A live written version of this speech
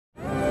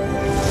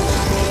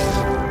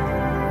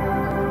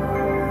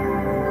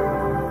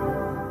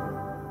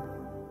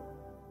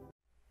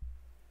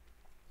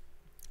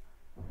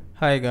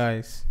Hi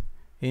guys,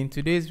 in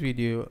today's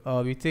video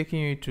I'll be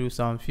taking you through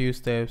some few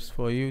steps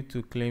for you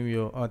to claim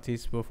your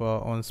artist profile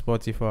on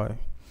Spotify.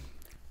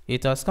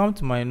 It has come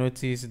to my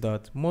notice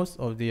that most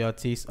of the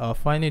artists are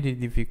finding it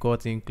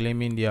difficult in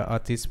claiming their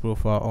artist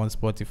profile on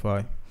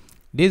Spotify.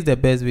 This is the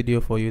best video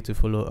for you to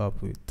follow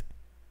up with.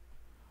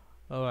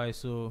 Alright,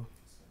 so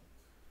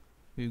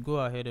we go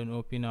ahead and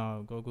open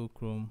our Google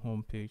Chrome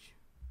homepage.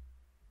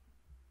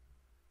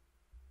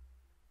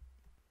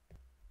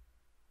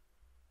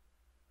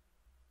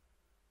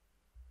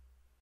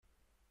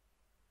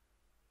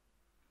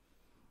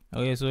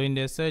 Okay, so in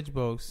the search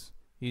box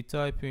you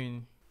type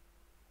in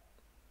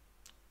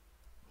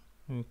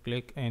and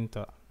click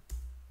enter.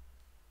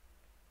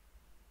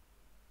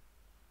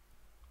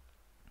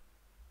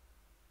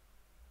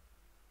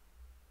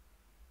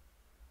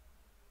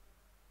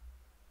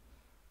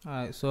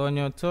 Alright, so on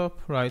your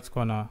top right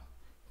corner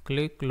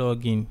click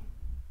login.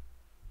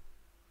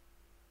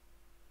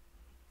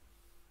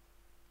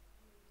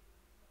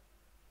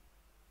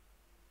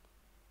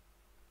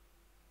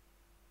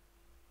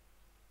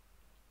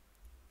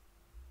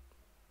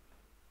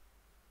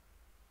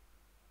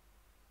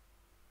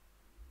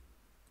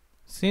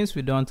 Since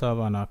we don't have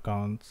an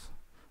account,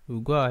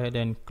 we'll go ahead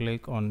and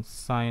click on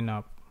sign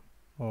up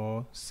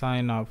or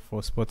sign up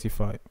for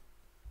Spotify.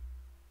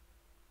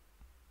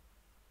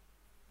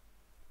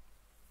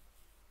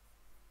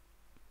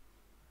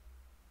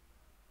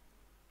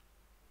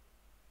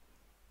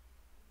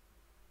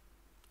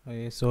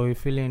 Okay, so we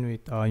fill in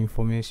with our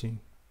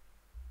information.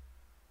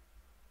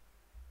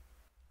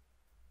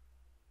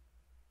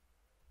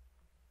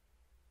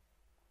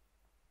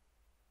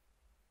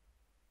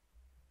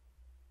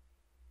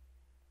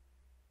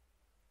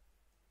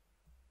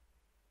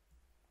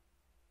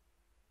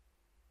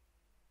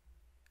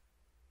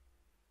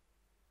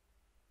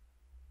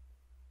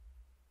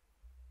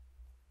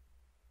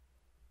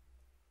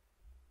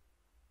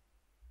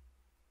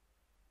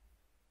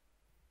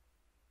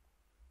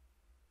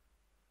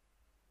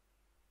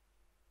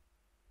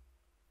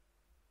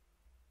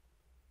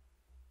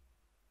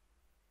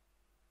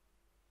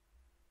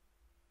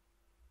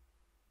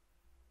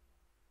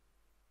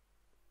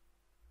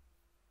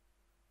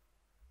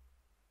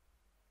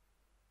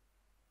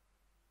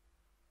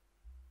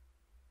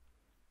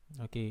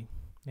 Okay,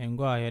 then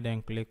go ahead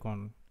and click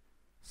on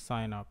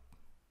sign up.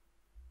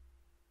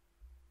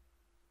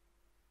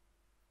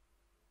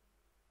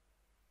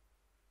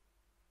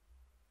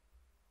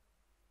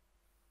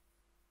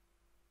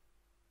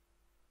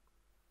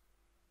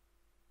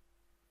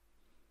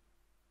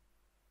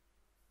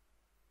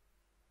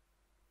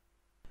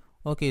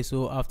 Okay,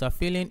 so after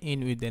filling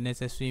in with the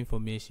necessary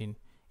information,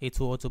 it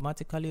will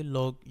automatically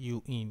log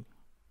you in.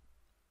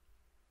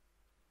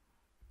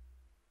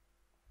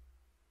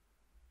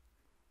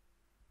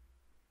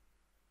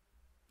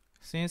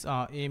 Since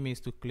our aim is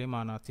to claim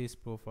an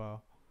artist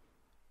profile,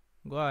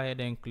 go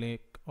ahead and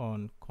click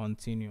on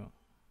continue.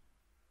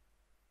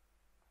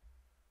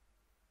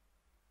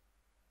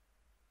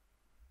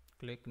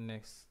 Click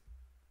next.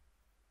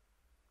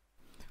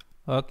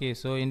 Okay,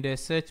 so in the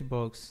search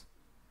box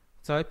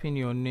type in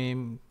your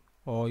name,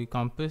 or you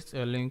can paste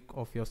a link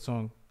of your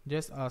song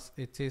just as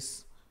it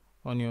is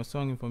on your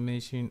song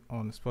information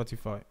on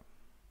Spotify.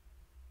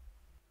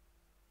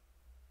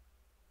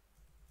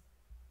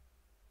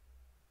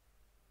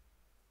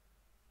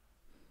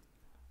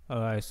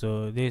 Alright,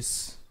 so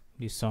this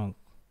the song.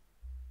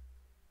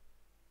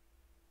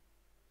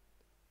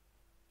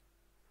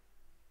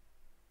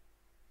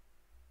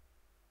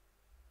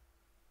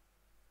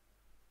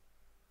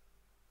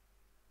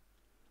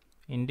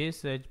 In this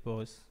search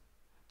box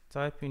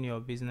type in your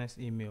business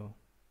email.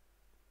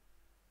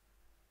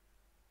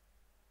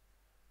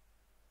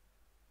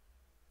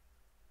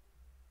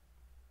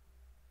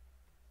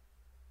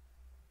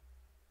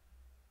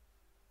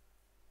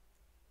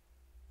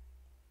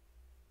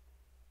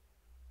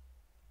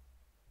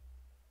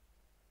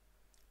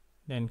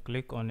 Then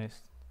click on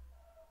next.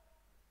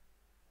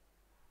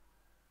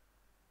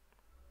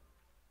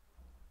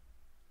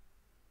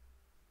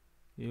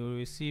 You will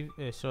receive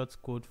a short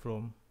code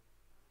from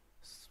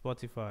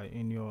Spotify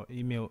in your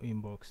email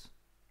inbox.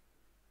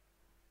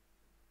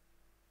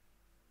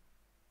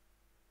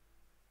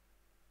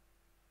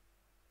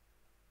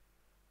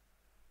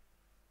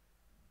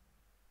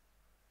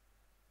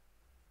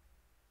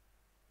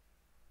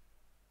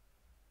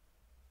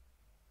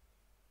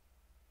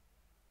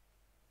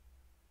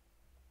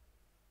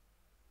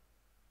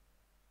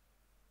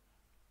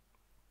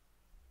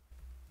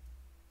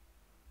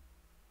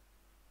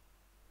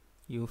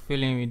 You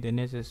fill in with the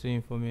necessary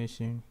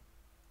information.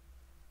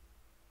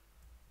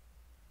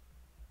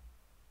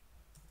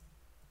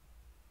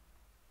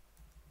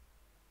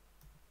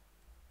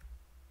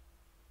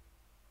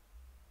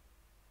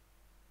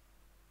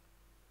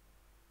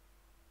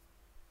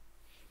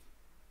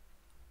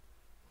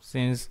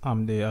 Since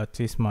I'm the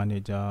artist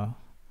manager,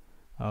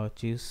 I'll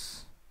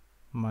choose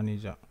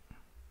manager.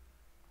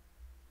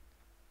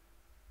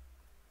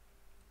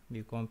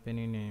 The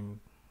company name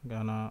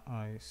Ghana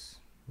Ice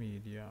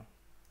Media.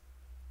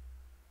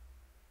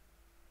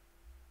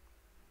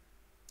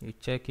 You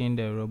check in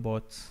the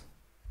robot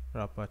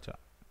aperture.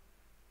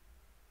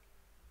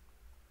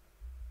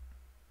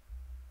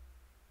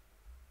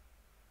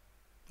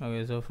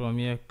 Okay, so from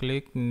here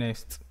click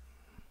next.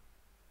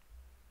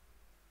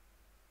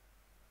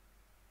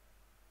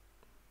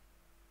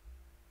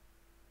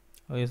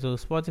 Okay, so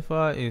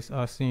Spotify is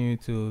asking you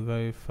to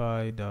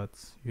verify that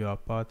you are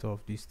part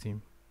of this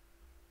team.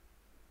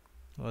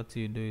 What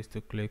you do is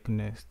to click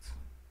next.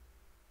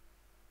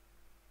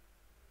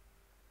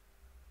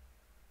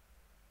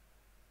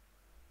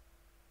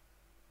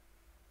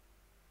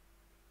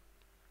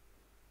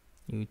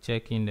 You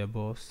check in the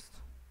box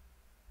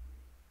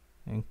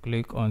and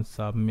click on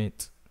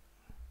submit.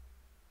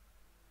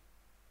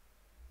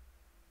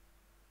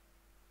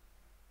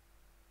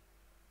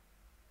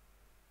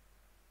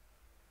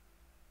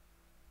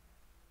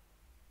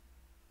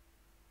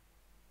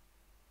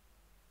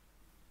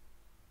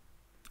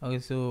 Okay,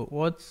 so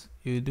what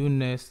you do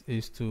next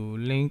is to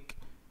link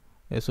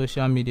a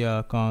social media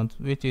account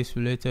which is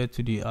related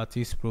to the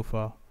artist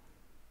profile.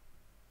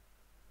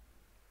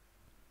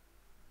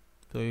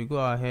 So you go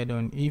ahead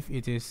on, if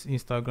it is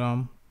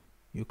Instagram,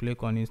 you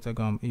click on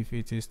Instagram. If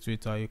it is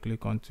Twitter, you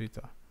click on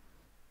Twitter.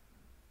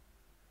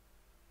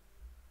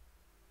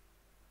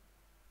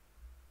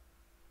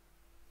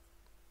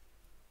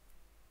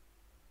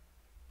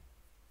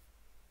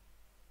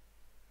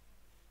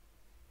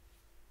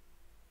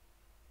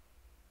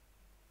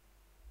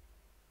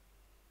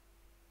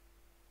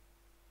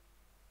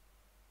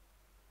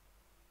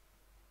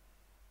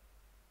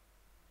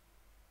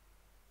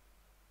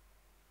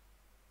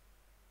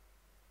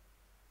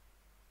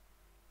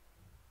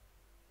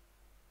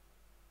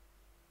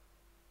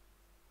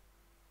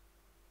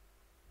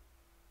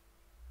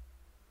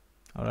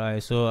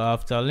 Alright, so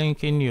after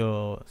linking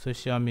your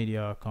social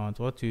media account,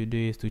 what you do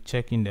is to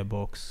check in the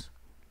box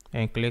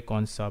and click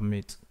on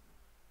submit.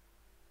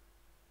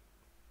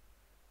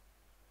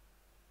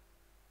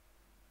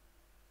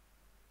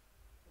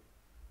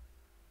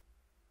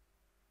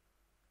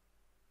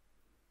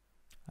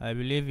 I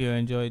believe you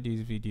enjoyed this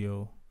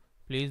video.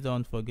 Please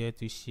don't forget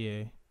to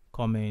share,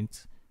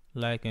 comment,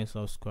 like and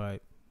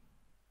subscribe.